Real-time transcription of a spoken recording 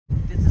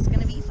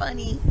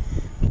funny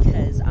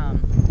because I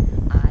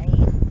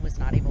was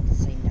not able to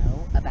say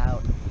no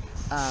about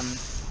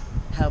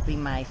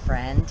helping my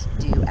friend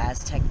do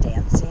Aztec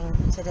dancing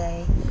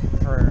today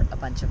for a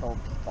bunch of old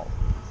people.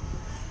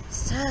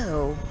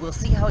 So we'll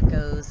see how it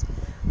goes.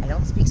 I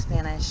don't speak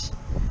Spanish.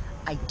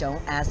 I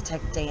don't Aztec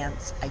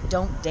dance. I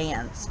don't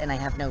dance, and I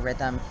have no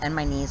rhythm, and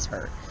my knees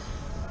hurt.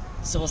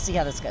 So we'll see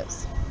how this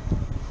goes.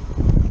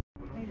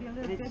 Maybe a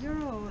little bigger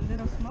or a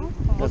little small.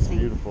 That's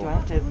beautiful. Do I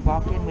have to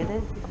walk in with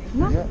it?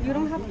 No, Yeah. you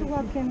don't have to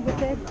walk in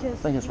with it. I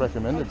Just think it's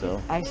recommended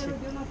though. I should.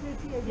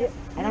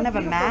 I don't have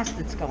a mask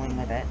that's going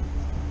with it.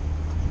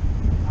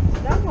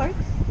 that works.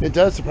 It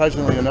does,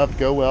 surprisingly enough,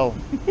 go well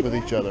with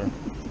each other.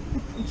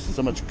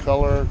 So much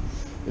color.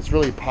 It's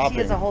really popping.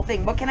 She has a whole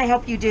thing. What can I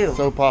help you do?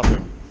 So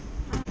popping.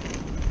 I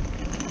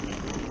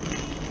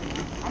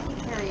can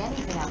carry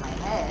anything on my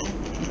head.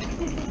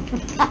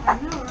 I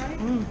know, right?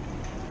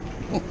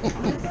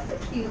 This is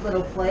a cute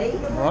little place.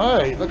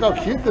 Right. Look how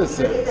cute this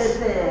Look at is.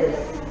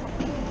 this.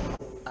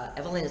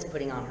 Evelyn is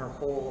putting on her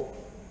whole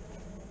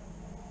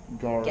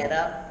Garb. get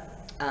up.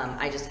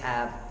 I just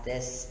have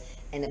this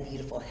and a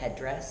beautiful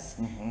headdress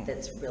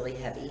that's really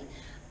heavy.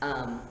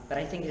 But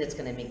I think that it's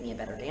going to make me a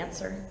better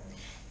dancer.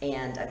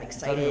 And I'm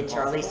excited.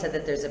 Charlie said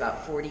that there's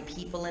about 40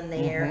 people in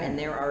there, and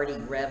they're already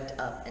revved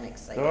up and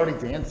excited. They're already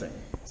dancing.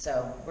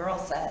 So we're all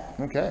set.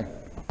 Okay.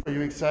 Are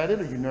you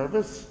excited? Are you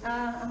nervous?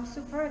 I'm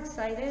super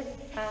excited.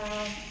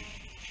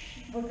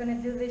 We're gonna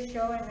do this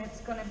show and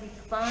it's gonna be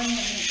fun and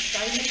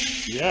exciting.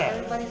 Yeah.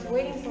 Everybody's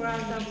waiting for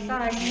us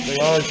outside. They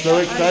are so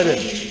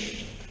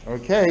excited.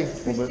 Okay.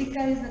 Well,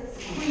 Kristica is at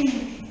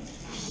screaming.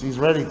 she's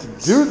ready to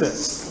do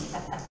this.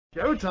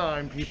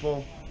 Showtime,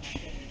 people.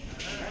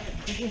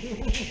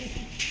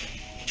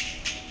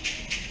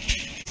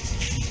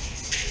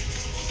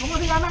 ¿Cómo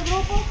se llama el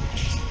grupo?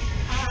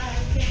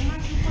 Se llama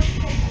Grupo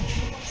Aztec.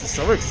 This is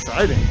so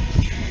exciting.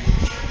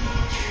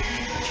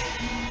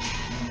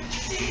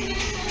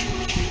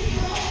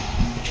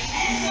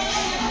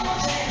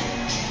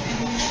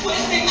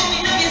 Pues tengo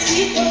mi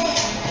noviecito.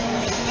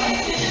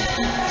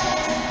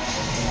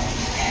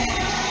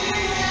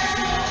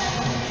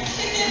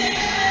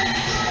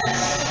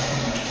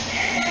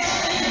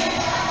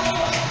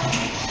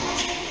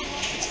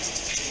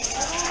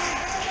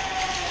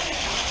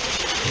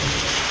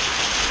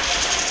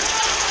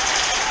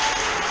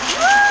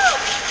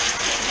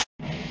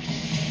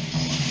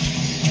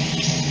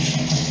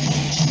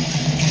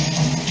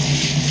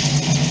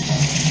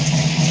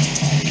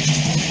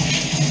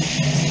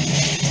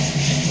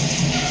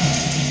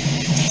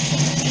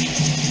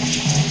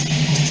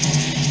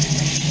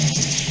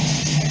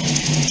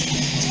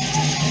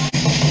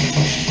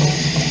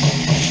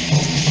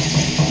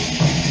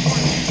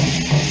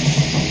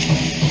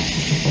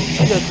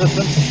 Okay,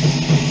 Kristen.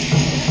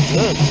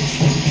 Good.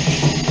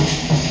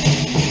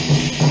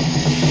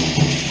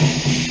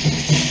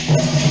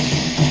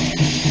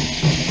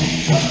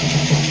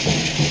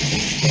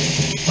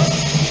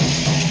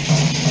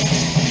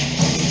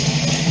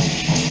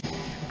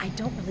 I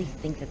don't really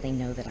think that they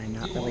know that I'm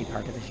not really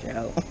part of the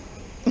show.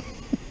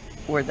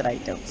 Or that I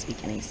don't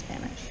speak any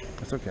Spanish.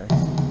 That's okay.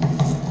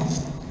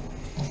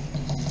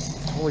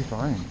 Totally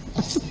fine.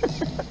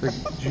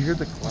 Did you hear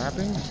the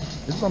clapping?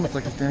 This is almost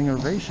like a standing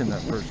ovation,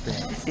 that first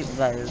dance. It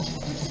was.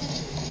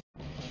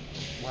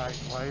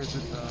 Why is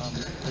it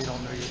they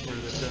don't know you're part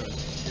of the show?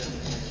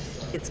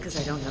 It's because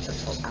I don't have the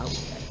full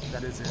outfit.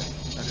 That is it.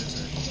 That is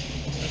it.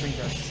 I think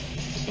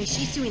that's... And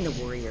she's doing the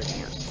warrior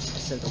dance.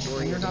 So the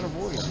warrior You're not a dance-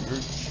 warrior.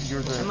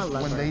 You're the... I'm a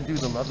lover. When they do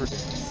the lover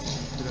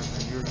dance,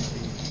 you're going to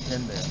be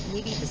in there.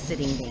 Maybe the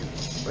sitting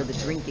dance or the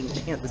drinking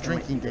dance. The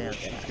drinking dance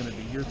is going to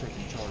be, you're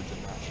taking charge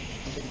of that.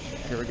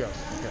 Here we go.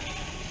 Okay.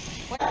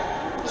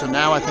 So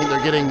now I think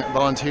they're getting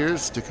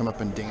volunteers to come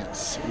up and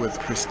dance with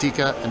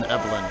Kristica and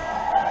Evelyn.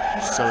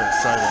 So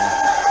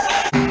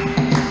exciting.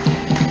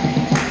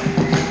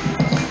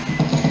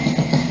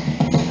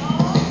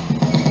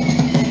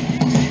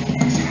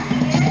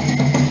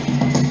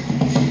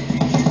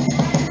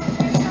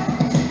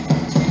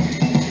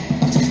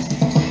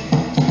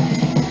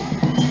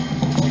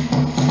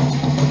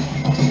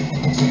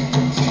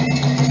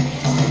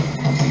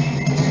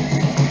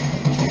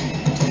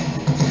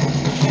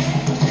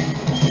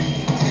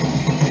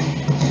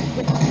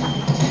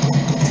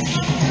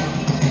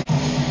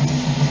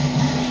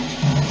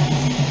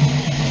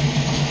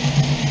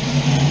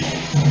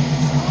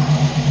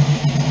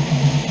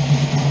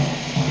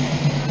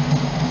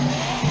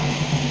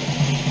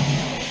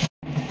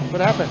 What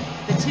happened?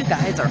 The two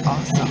guys are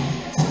awesome.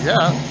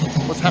 Yeah.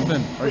 What's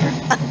happening?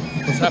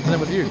 What's happening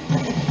with you?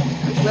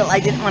 Well, I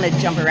didn't want to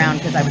jump around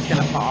because I was going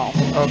to fall.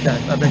 Okay,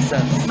 that makes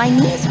sense. My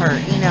knees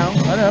hurt, you know.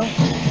 I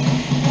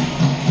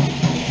know.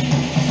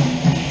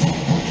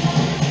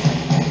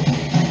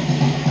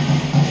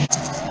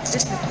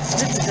 This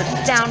is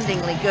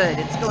astoundingly good.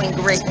 It's going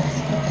great.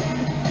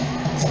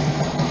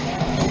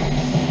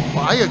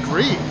 Well, I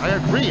agree.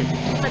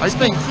 I Such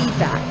think good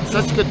feedback.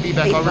 such good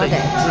feedback They already.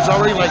 love it. There's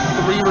already like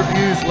 3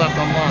 reviews left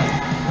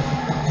online.